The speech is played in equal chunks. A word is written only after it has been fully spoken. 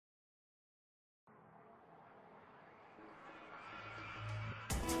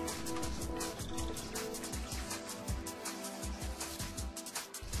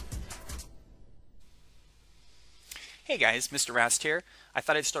Hey guys, Mr. Rast here. I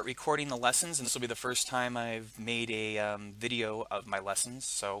thought I'd start recording the lessons, and this will be the first time I've made a video of my lessons,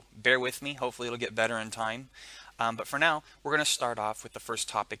 so bear with me. Hopefully it'll get better in time. But for now, we're going to start off with the first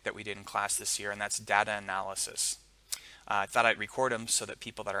topic that we did in class this year, and that's data analysis. I thought I'd record them so that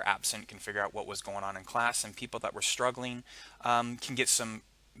people that are absent can figure out what was going on in class, and people that were struggling can get some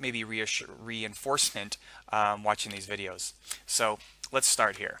maybe reinforcement watching these videos. So let's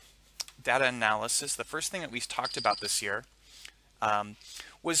start here. Data analysis, the first thing that we talked about this year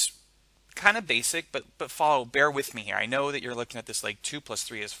was kind of basic, but bear with me here. I know that you're looking at this like 2 plus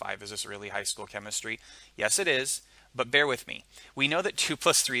 3 is 5. Is this really high school chemistry? Yes, it is, but bear with me. We know that 2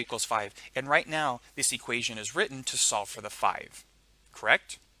 plus 3 equals 5, and right now this equation is written to solve for the 5,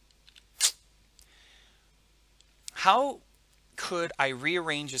 correct? How could I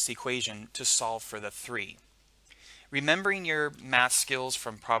rearrange this equation to solve for the 3? Remembering your math skills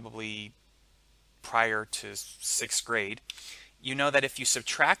from probably prior to 6th grade, you know that if you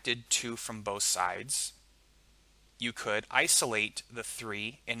subtracted 2 from both sides, you could isolate the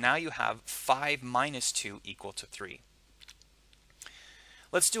 3, and now you have 5 minus 2 equal to 3.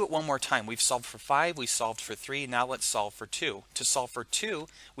 Let's do it one more time. We've solved for 5, we solved for 3, now let's solve for 2. To solve for 2,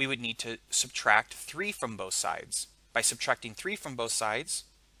 we would need to subtract 3 from both sides. By subtracting 3 from both sides,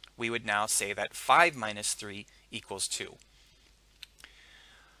 we would now say that 5 minus 3 equals 2.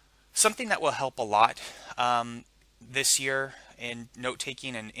 Something that will help a lot this year in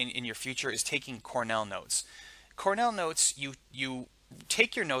note-taking and in your future is taking Cornell notes. Cornell notes, you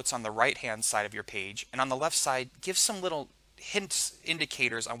take your notes on the right-hand side of your page, and on the left side, give some little hints,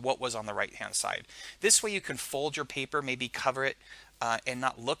 indicators on what was on the right-hand side. This way you can fold your paper, maybe cover it, and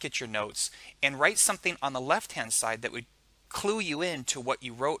not look at your notes, and write something on the left-hand side that would clue you in to what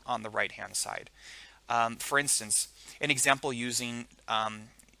you wrote on the right-hand side. For instance, an example using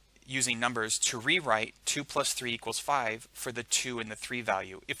numbers to rewrite 2 plus 3 equals 5 for the 2 and the 3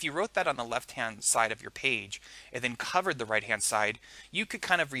 value. If you wrote that on the left-hand side of your page and then covered the right-hand side, you could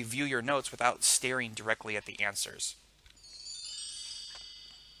kind of review your notes without staring directly at the answers.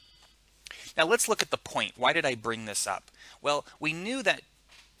 Now let's look at the point. Why did I bring this up? Well, we knew that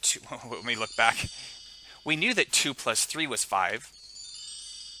let me look back. We knew that 2 plus 3 was 5.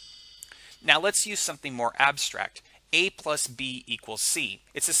 Now let's use something more abstract. A plus B equals C.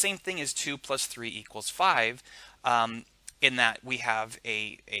 It's the same thing as 2 plus 3 equals 5 in that we have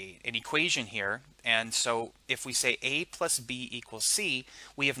an equation here. And so if we say A plus B equals C,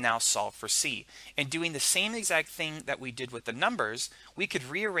 we have now solved for C. And doing the same exact thing that we did with the numbers, we could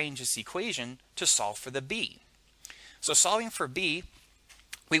rearrange this equation to solve for the B. So solving for B,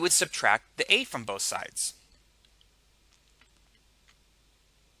 we would subtract the A from both sides.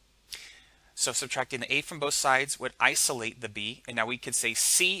 So subtracting the A from both sides would isolate the B, and now we could say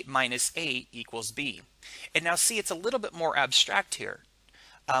C minus A equals B. And now see, it's a little bit more abstract here.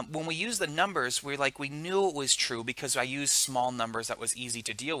 When we use the numbers, we knew it was true because I used small numbers that was easy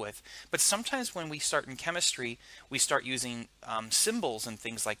to deal with. But sometimes when we start in chemistry, we start using symbols and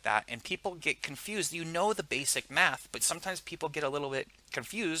things like that, and people get confused. You know the basic math, but sometimes people get a little bit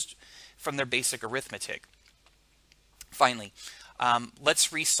confused from their basic arithmetic. Finally,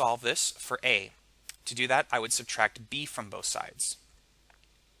 let's resolve this for A. To do that, I would subtract B from both sides.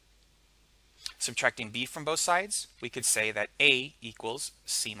 Subtracting B from both sides, we could say that A equals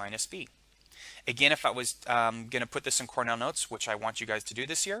C minus B. Again, if I was going to put this in Cornell notes, which I want you guys to do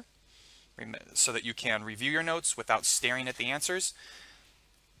this year, so that you can review your notes without staring at the answers,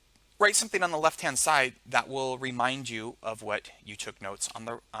 write something on the left-hand side that will remind you of what you took notes on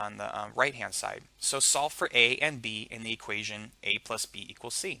the right-hand side. So solve for A and B in the equation A plus B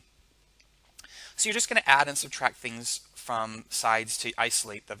equals C. So you're just going to add and subtract things from sides to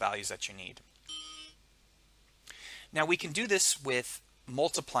isolate the values that you need. Now we can do this with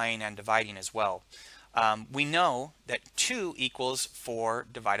multiplying and dividing as well. We know that 2 equals 4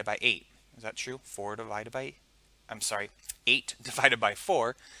 divided by 8. Is that true? 8 divided by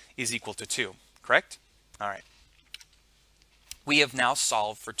 4 is equal to 2, correct? All right. We have now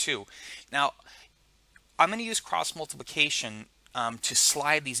solved for 2. Now, I'm going to use cross multiplication to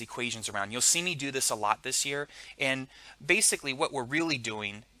slide these equations around. You'll see me do this a lot this year, and basically what we're really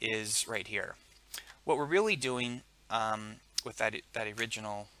doing is right here. What we're really doing with that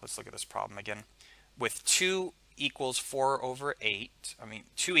original, let's look at this problem again, with 2 equals 4 over 8,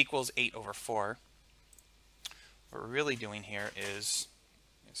 2 equals 8 over 4, what we're really doing here is,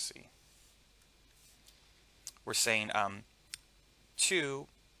 let's see, we're saying 2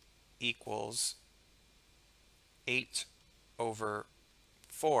 equals 8 over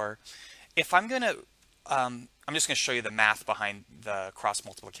 4. If I'm going to, I'm just going to show you the math behind the cross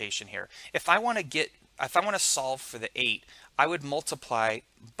multiplication here. If I want to solve for the 8, I would multiply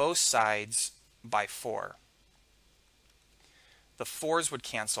both sides by 4. The 4's would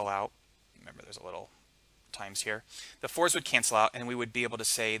cancel out. Remember, there's a little times here. The 4's would cancel out, and we would be able to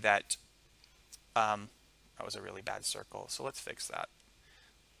say that that was a really bad circle. So let's fix that.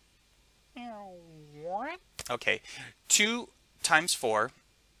 Okay, 2 times 4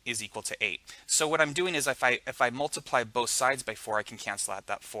 is equal to 8. So what I'm doing is if I multiply both sides by 4, I can cancel out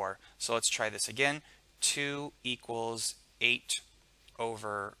that 4. So let's try this again. 2 equals 8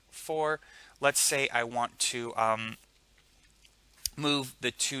 over 4. Let's say I want to move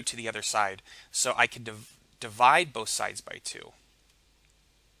the 2 to the other side. So I can divide both sides by 2.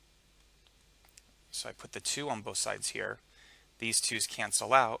 So I put the 2 on both sides here. These 2's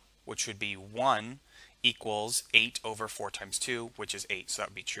cancel out, which would be 1 equals 8 over 4 times 2, which is 8. So that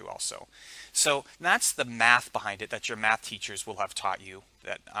would be true also. So that's the math behind it that your math teachers will have taught you.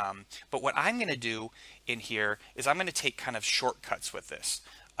 But what I'm going to do in here is I'm going to take kind of shortcuts with this.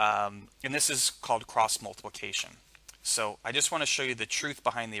 And this is called cross multiplication. So I just want to show you the truth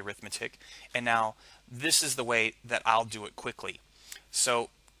behind the arithmetic. And now this is the way that I'll do it quickly. So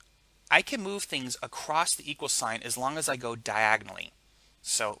I can move things across the equal sign as long as I go diagonally.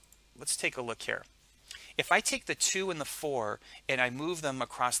 So let's take a look here. If I take the 2 and the 4 and I move them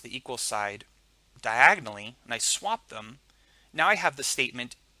across the equal side diagonally and I swap them, now I have the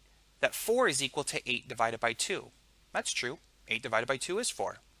statement that 4 is equal to 8 divided by 2. That's true. 8 divided by 2 is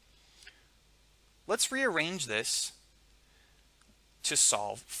 4. Let's rearrange this to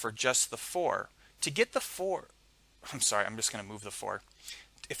solve for just the 4. To get the 4, I'm sorry, I'm just going to move the 4.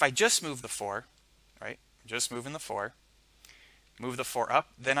 If I just move the 4, right, just moving the 4, move the 4 up,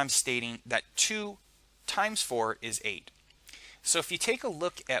 then I'm stating that 2 times 4 is 8. So if you take a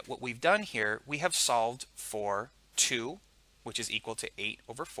look at what we've done here, we have solved for 2, which is equal to 8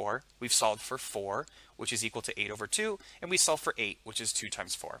 over 4. We've solved for 4, which is equal to 8 over 2. And we solved for 8, which is 2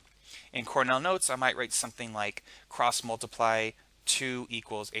 times 4. In Cornell notes, I might write something like cross multiply 2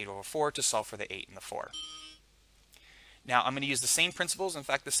 equals 8 over 4 to solve for the 8 and the 4. Now I'm going to use the same principles, in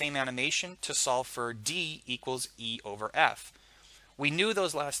fact the same animation, to solve for D equals E over F. We knew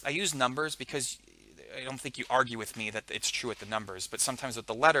those I use numbers because I don't think you argue with me that it's true with the numbers, but sometimes with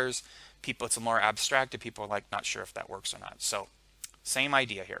the letters, it's more abstract and people are like not sure if that works or not. So same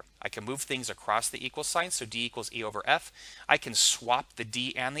idea here. I can move things across the equal sign, so D equals E over F. I can swap the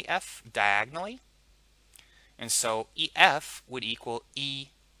D and the F diagonally, and so EF would equal E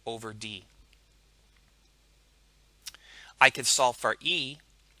over D. I could solve for E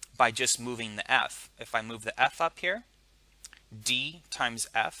by just moving the F. If I move the F up here, D times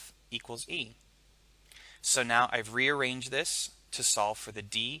F equals E. So now I've rearranged this to solve for the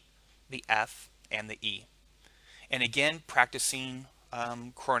D, the F, and the E. And again, practicing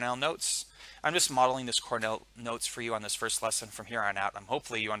Cornell notes. I'm just modeling this Cornell notes for you on this first lesson from here on out.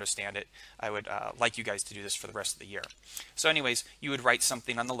 Hopefully you understand it. I would like you guys to do this for the rest of the year. So anyways, you would write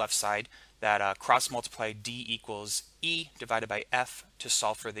something on the left side that cross multiply D equals E divided by F to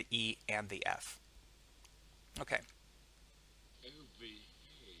solve for the E and the F. Okay.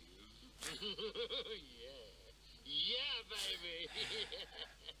 Yeah, baby.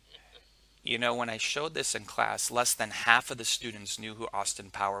 You know, when I showed this in class, less than half of the students knew who Austin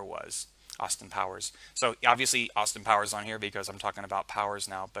Powers was. Austin Powers. So obviously Austin Powers on here because I'm talking about powers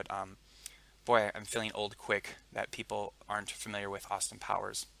now, but boy, I'm feeling old quick that people aren't familiar with Austin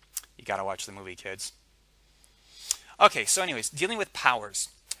Powers. You gotta watch the movie, kids. Okay, so anyways, dealing with powers.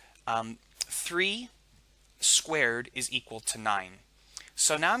 3 squared is equal to 9.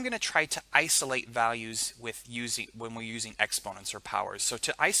 So now I'm going to try to isolate values when we're using exponents or powers. So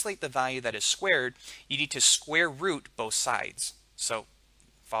to isolate the value that is squared, you need to square root both sides. So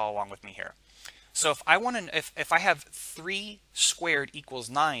follow along with me here. So if I have 3 squared equals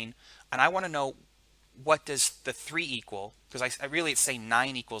 9, and I want to know what does the 3 equal, because I really it's saying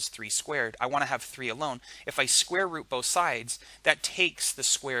 9 equals 3 squared. I want to have 3 alone. If I square root both sides, that takes the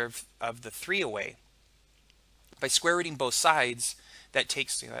square of the 3 away. By square rooting both sides, that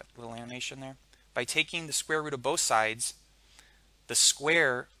takes, see that little animation there? By taking the square root of both sides, the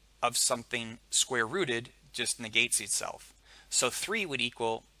square of something square rooted just negates itself. So 3 would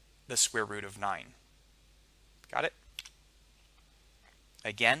equal the square root of 9. Got it?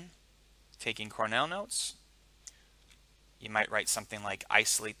 Again, taking Cornell notes, you might write something like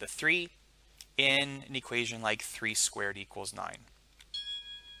isolate the 3 in an equation like 3 squared equals 9.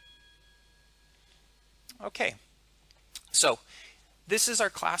 Okay, so this is our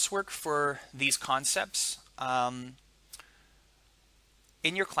classwork for these concepts.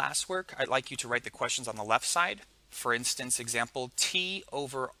 In your classwork, I'd like you to write the questions on the left side. For instance, example, T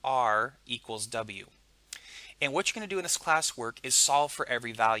over R equals W. And what you're going to do in this classwork is solve for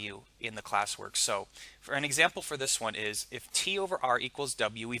every value in the classwork. So for an example for this one is if T over R equals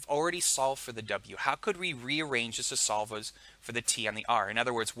W, we've already solved for the W. How could we rearrange this to solve us for the T and the R? In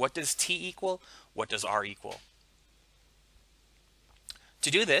other words, what does T equal? What does R equal? To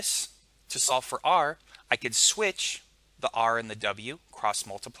do this, to solve for R, I could switch the R and the W, cross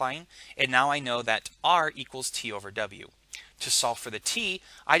multiplying, and now I know that R equals T over W. To solve for the T,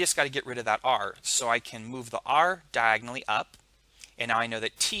 I just got to get rid of that R. So I can move the R diagonally up, and now I know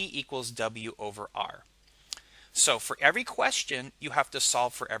that T equals W over R. So for every question, you have to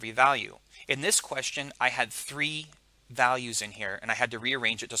solve for every value. In this question, I had 3 values in here, and I had to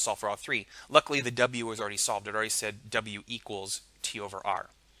rearrange it to solve for all 3. Luckily, the W was already solved. It already said W equals T over R.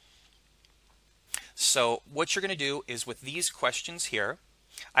 So what you're going to do is with these questions here,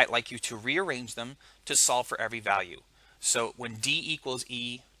 I'd like you to rearrange them to solve for every value. So when D equals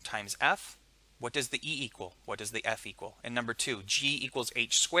E times F, what does the E equal? What does the F equal? And number 2, G equals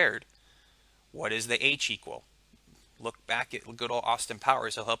H squared. What does the H equal? Look back at good old Austin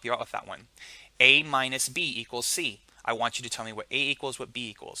Powers. He'll help you out with that one. A minus B equals C. I want you to tell me what A equals, what B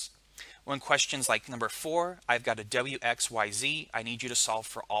equals. When questions like number 4, I've got a W, X, Y, Z. I need you to solve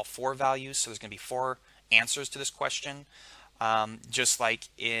for all 4 values. So there's going to be 4 answers to this question. Just like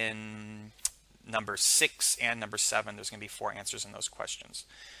in number 6 and number 7, there's going to be 4 answers in those questions.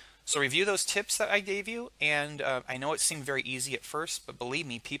 So review those tips that I gave you, and I know it seemed very easy at first, but believe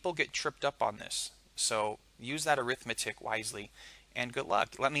me, people get tripped up on this. So use that arithmetic wisely, and good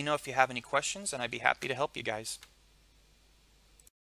luck. Let me know if you have any questions, and I'd be happy to help you guys.